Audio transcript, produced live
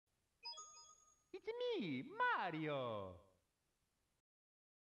It's me, Mario.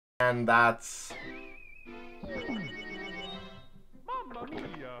 And that's... Mamma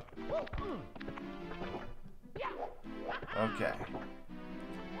mia. Okay.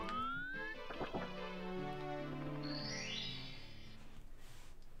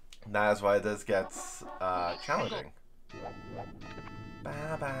 That's why this gets challenging.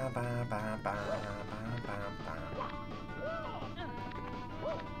 Ba, ba, ba, ba, ba, ba,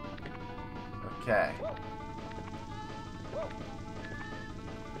 ba. Okay.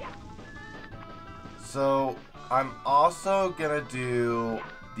 So I'm also gonna do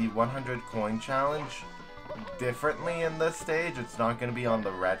the 100 coin challenge differently in this stage. It's not gonna be on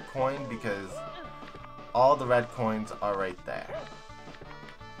the red coin because all the red coins are right there.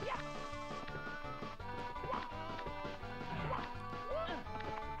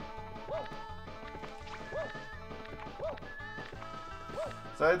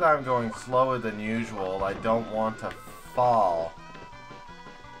 So that I'm going slower than usual, I don't want to fall.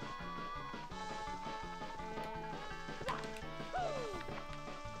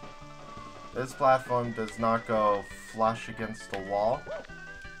 This platform does not go flush against the wall.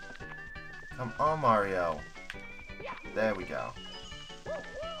 Come on, Mario. There we go.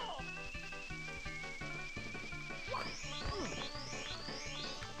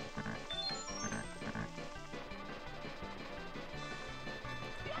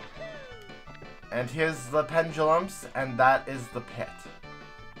 And here's the pendulums, and that is the pit.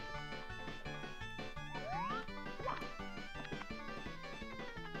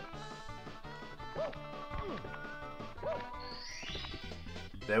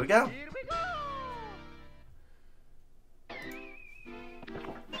 There we go. Here we go.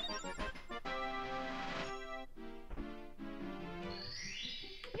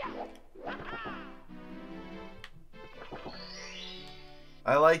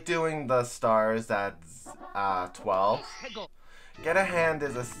 I like doing the stars at 12. Get a hand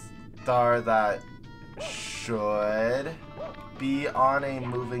is a star that should be on a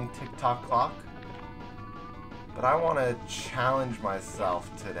moving tick-tock clock. But I want to challenge myself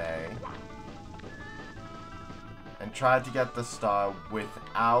today and try to get the star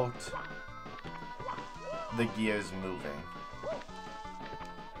without the gears moving.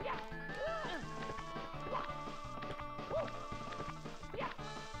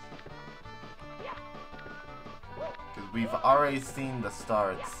 Because we've already seen the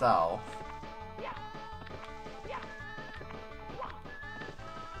star itself.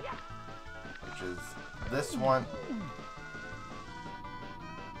 Which is this one.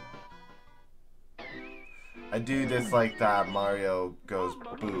 I do this like that Mario goes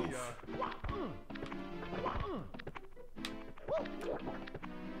boof.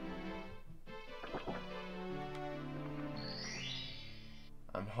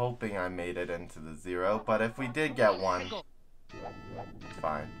 I'm hoping I made it into the 0, but if we did get one, it's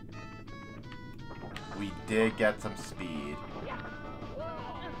fine. We did get some speed.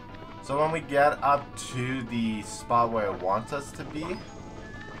 So when we get up to the spot where it wants us to be,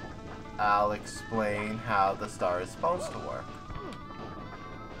 I'll explain how the star is supposed to work.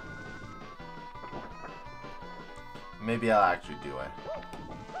 Maybe I'll actually do it.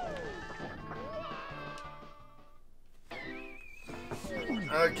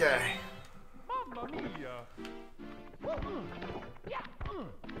 Okay. Mamma mia.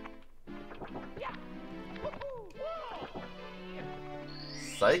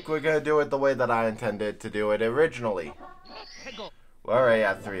 Psych, we're gonna do it the way that I intended to do it originally. We're already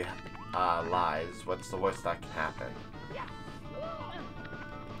at 3 lives. What's the worst that can happen?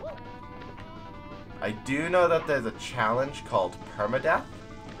 I do know that there's a challenge called permadeath.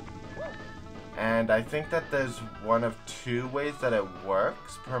 And I think that there's one of 2 ways that it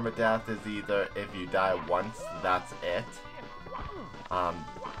works. Permadeath is either if you die once, that's it.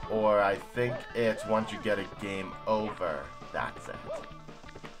 Or I think it's once you get a game over, that's it.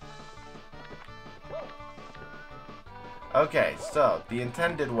 Okay, so, the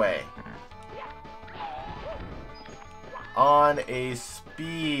intended way. On a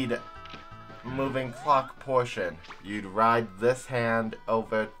speed moving clock portion, you'd ride this hand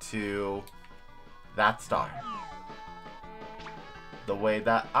over to that star. The way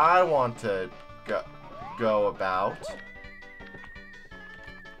that I want to go about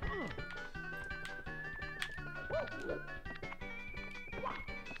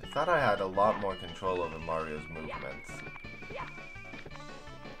I thought I had a lot more control over Mario's movements.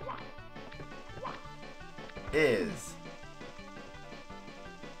 Is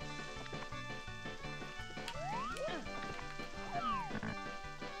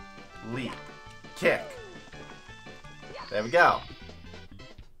leap, kick. There we go.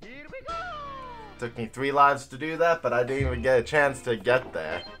 Took me 3 lives to do that, but I didn't even get a chance to get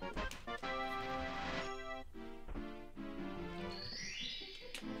there.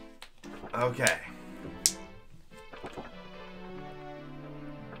 Okay.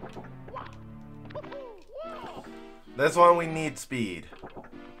 This one we need speed.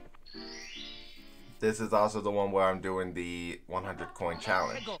 This is also the one where I'm doing the 100 coin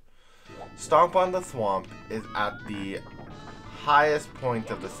challenge. Stomp on the Swamp is at the highest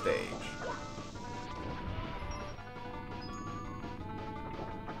point of the stage.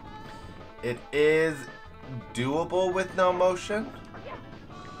 It is doable with no motion.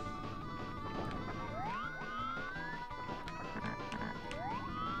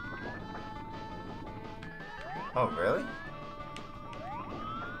 Oh, really?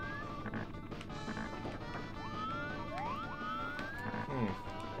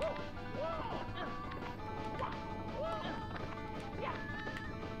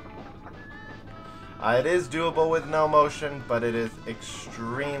 It is doable with no motion, but it is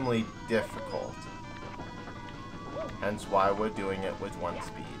extremely difficult. Hence why we're doing it with 1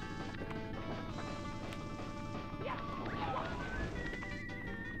 speed.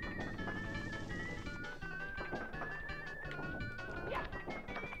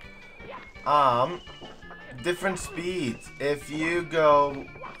 Different speeds. If you go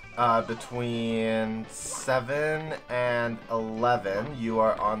between 7 and 11, you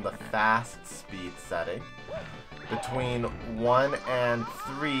are on the fast speed setting. Between 1 and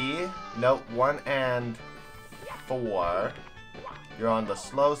 4, you're on the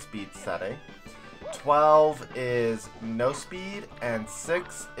slow speed setting. 12 is no speed, and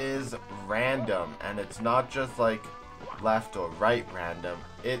 6 is random. And it's not just like left or right random.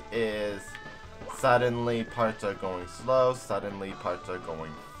 It is suddenly parts are going slow, suddenly parts are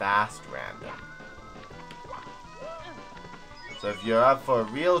going fast random. So if you're up for a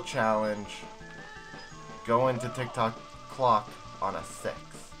real challenge, go into TikTok clock on a 6.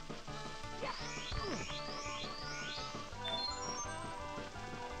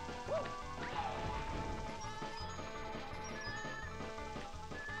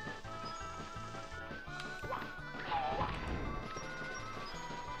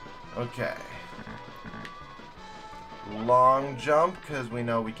 Okay. Long jump, because we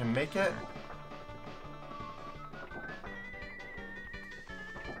know we can make it.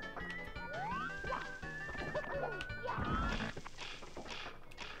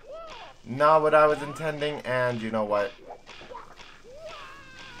 Not what I was intending, and you know what?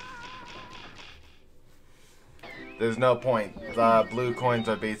 There's no point. The blue coins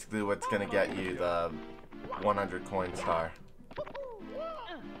are basically what's gonna get you the 100 coin star.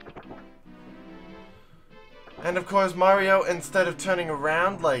 And of course, Mario, instead of turning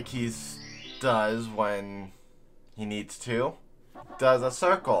around like he does when he needs to, does a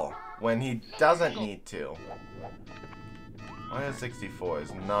circle when he doesn't need to. Mario 64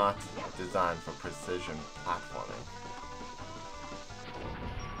 is not designed for precision platforming.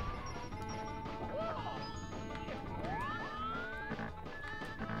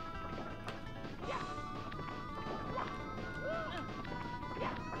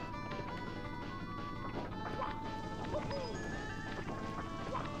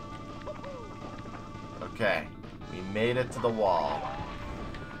 Okay, we made it to the wall.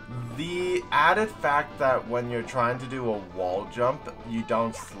 The added fact that when you're trying to do a wall jump, you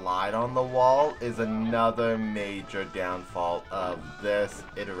don't slide on the wall is another major downfall of this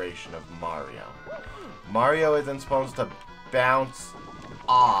iteration of Mario. Mario isn't supposed to bounce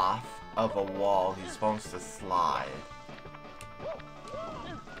off of a wall, he's supposed to slide.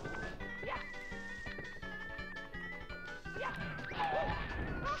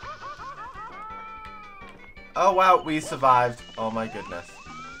 Oh wow, we survived. Oh my goodness.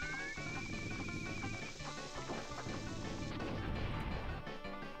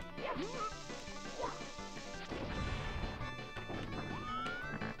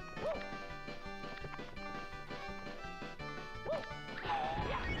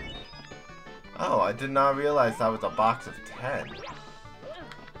 Oh, I did not realize that was a box of 10.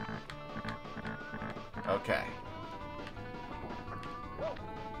 Okay.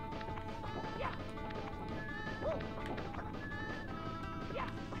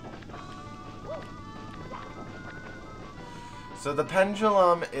 So the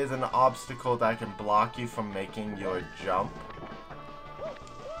pendulum is an obstacle that can block you from making your jump.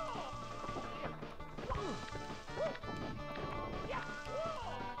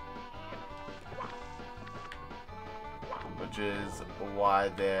 Which is why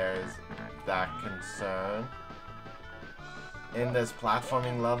there's that concern in this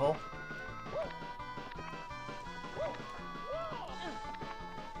platforming level.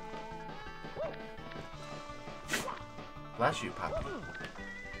 Bless you, puppy.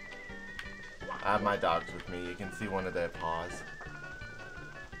 I have my dogs with me. You can see one of their paws.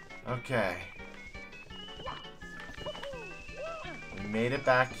 Okay. We made it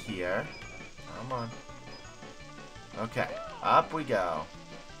back here. Come on. Okay. Up we go.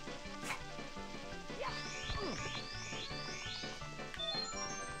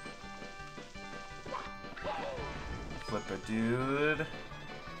 Flipper dude.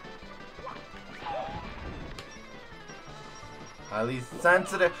 Highly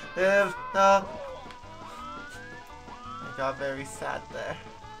sensitive. I got very sad there.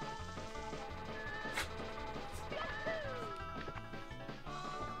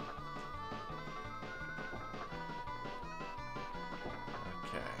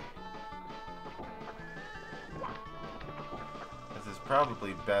 Okay. This is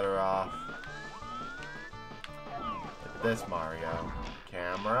probably better off with this Mario.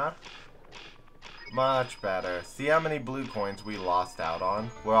 Camera. Much better. See how many blue coins we lost out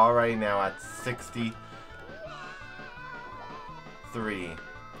on? We're already now at 63.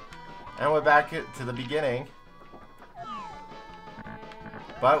 And we're back to the beginning.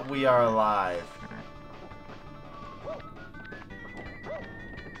 But we are alive.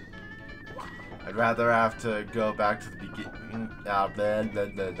 I'd rather have to go back to the beginning.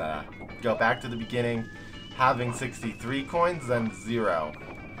 Go back to the beginning having 63 coins than 0.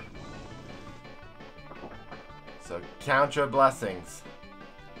 So count your blessings.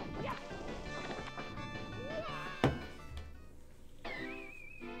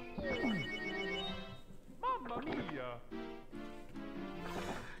 Mamma mia!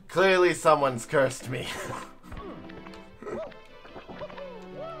 Clearly someone's cursed me.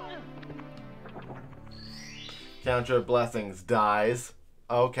 Count your blessings dies.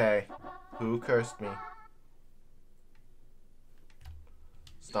 Okay. Who cursed me?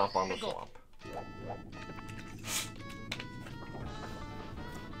 Stomp on the swamp.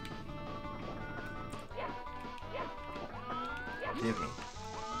 Give me.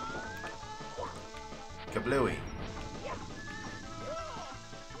 Kablooey.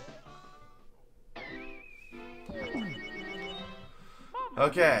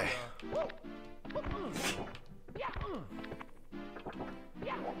 Okay.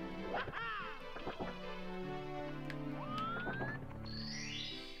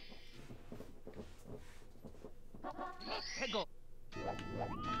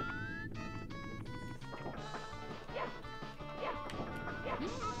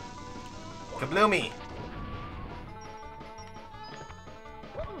 Kabloomy.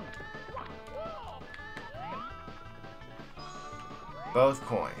 Both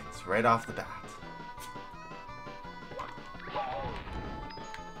coins, right off the bat.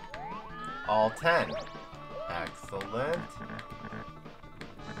 All 10. Excellent.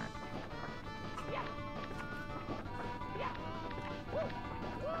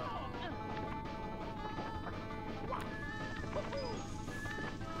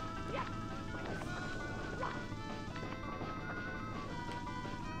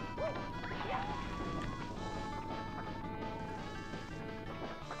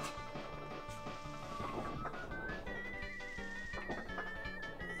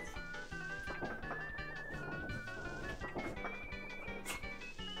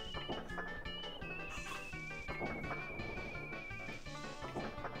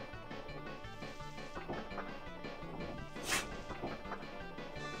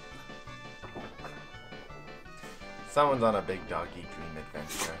 Someone's on a big doggy dream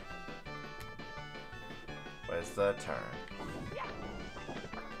adventure. Where's the turn?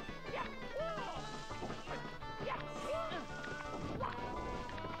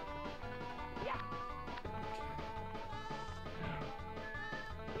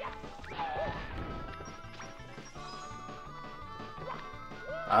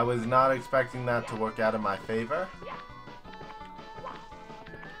 I was not expecting that to work out in my favor.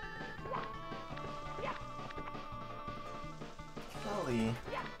 Golly.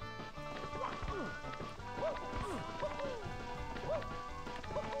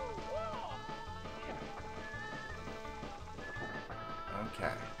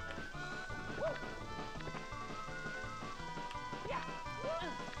 Okay.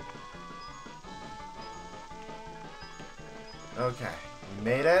 Okay. We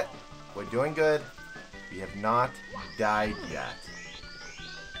made it. We're doing good. We have not died yet.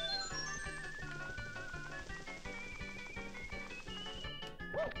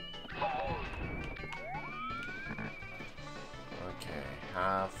 Okay,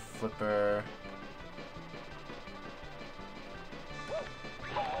 half flipper.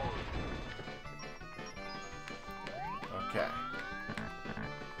 Okay.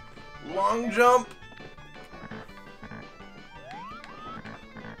 Long jump.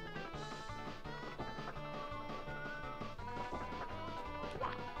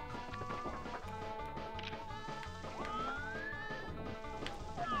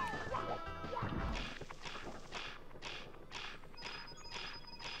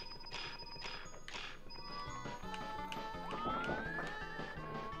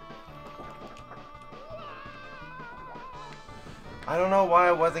 I don't know why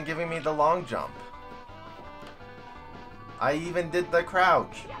it wasn't giving me the long jump. I even did the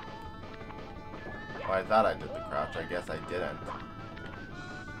crouch. Well, I thought I did the crouch. I guess I didn't.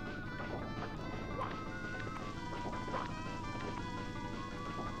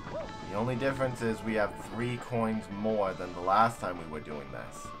 The only difference is we have 3 coins more than the last time we were doing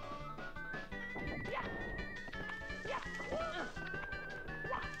this.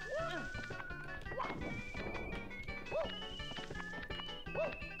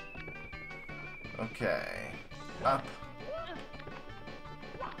 Okay. Up.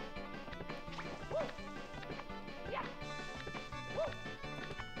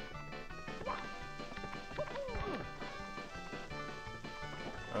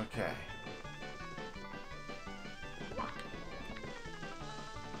 Okay.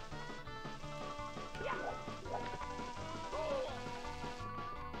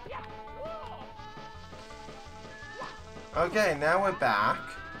 Okay, now we're back.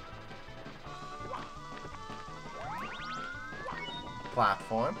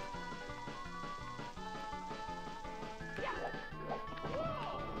 Platform.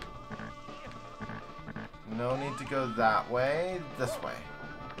 No need to go that way, this way.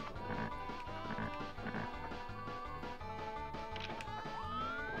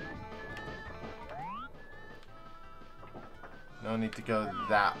 No need to go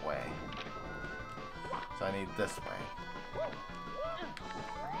that way. So I need this way.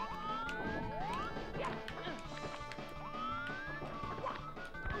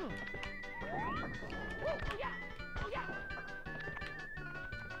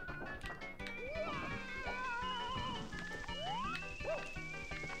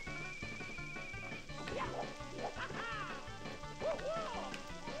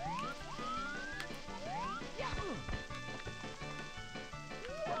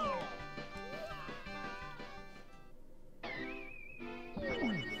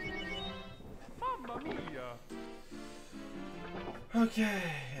 Mamma mia! Okay.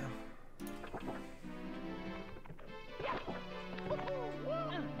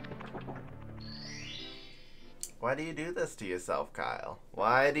 Why do you do this to yourself, Kyle?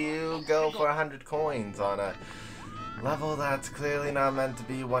 Why do you go for 100 coins on a level that's clearly not meant to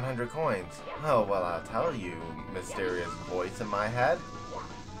be 100 coins? Oh, well, I'll tell you, mysterious voice in my head.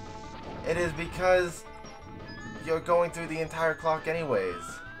 It is because you're going through the entire clock anyways.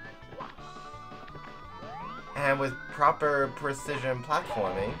 And with proper precision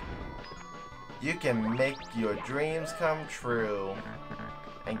platforming, you can make your dreams come true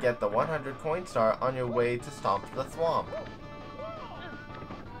and get the 100 coin star on your way to Stomp the Swamp.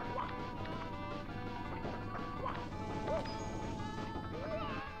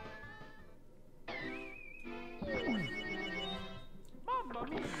 Mamma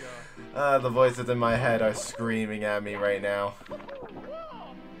mia! The voices in my head are screaming at me right now.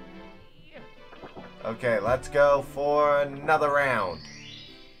 Okay, let's go for another round.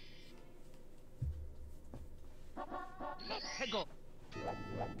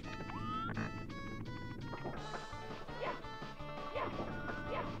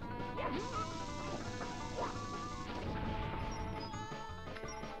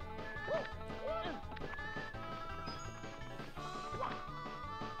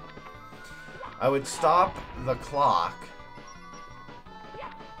 I would stop the clock,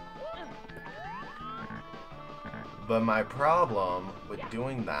 but my problem with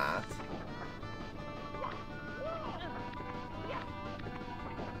doing that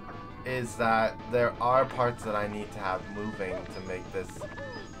is that there are parts that I need to have moving to make this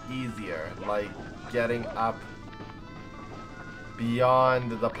easier, like getting up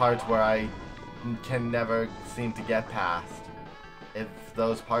beyond the parts where I can never seem to get past. If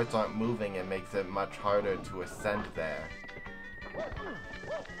those parts aren't moving, it makes it much harder to ascend there.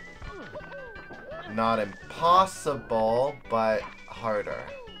 Not impossible, but harder.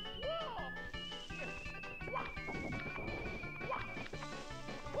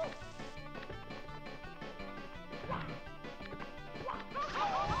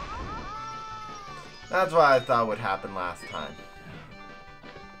 That's what I thought would happen last time.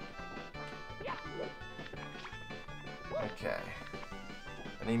 Okay.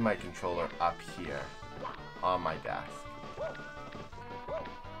 I need my controller up here on my desk.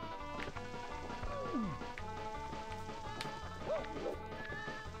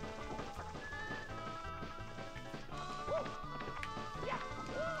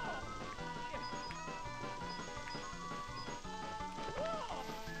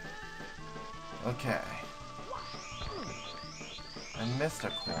 Okay. I missed a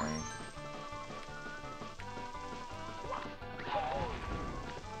coin.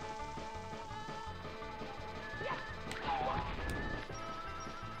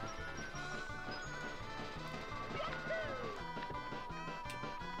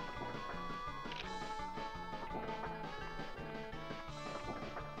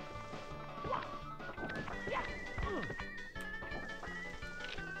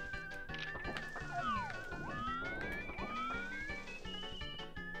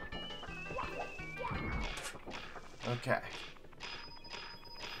 Okay.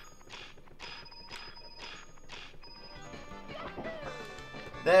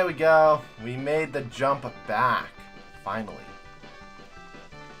 There we go. We made the jump back. Finally.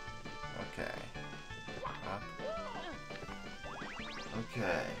 Okay. Up.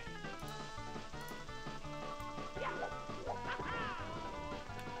 Okay.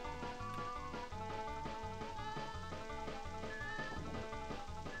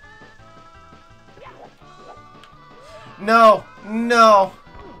 No! No!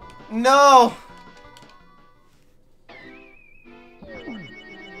 No!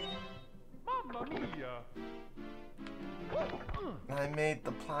 Mamma mia! I made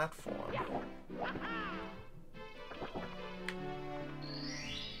the platform.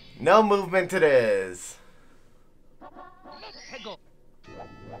 No movement it is.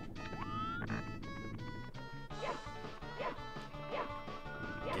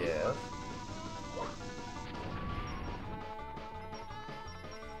 Give.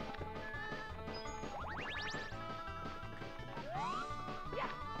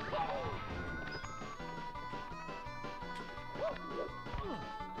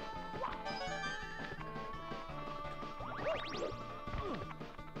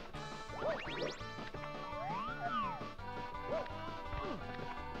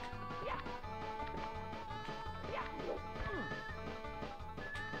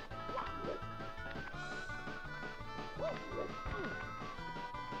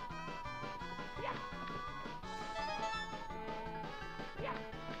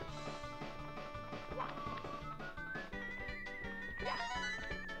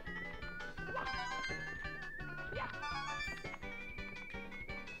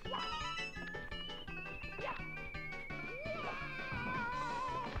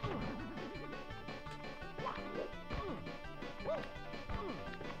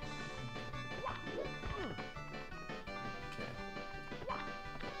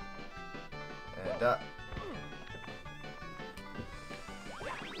 And up.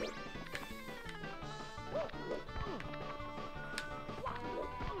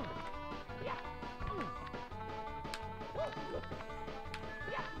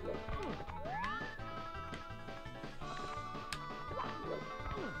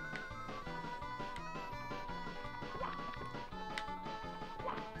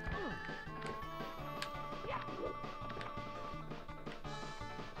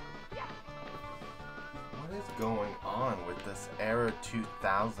 What is going on with this Era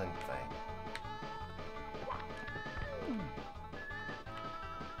 2000 thing?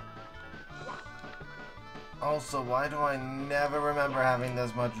 Also, why do I never remember having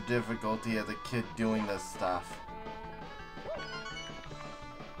this much difficulty as a kid doing this stuff?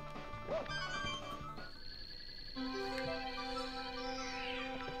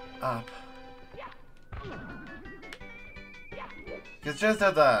 Up. Because just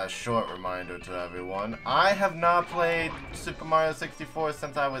as a short reminder to everyone, I have not played Super Mario 64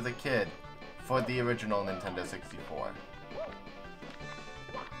 since I was a kid for the original Nintendo 64.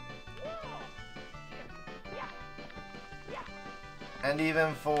 And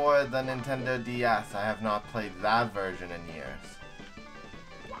even for the Nintendo DS, I have not played that version in years.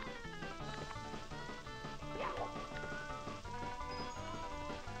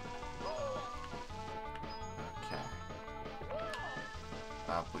 Okay.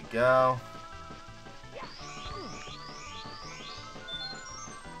 Up we go.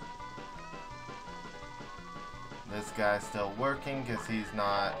 This guy's still working because he's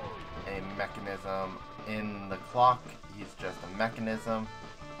not a mechanism in the clock. He's just a mechanism.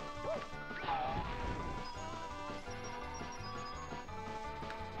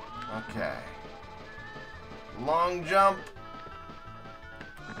 Okay. Long jump.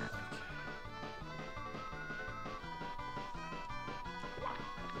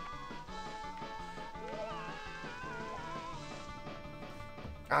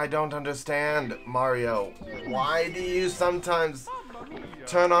 I don't understand, Mario. Why do you sometimes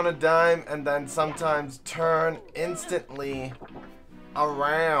turn on a dime and then sometimes turn instantly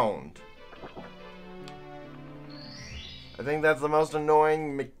around? I think that's the most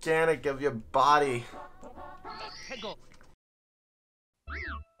annoying mechanic of your body.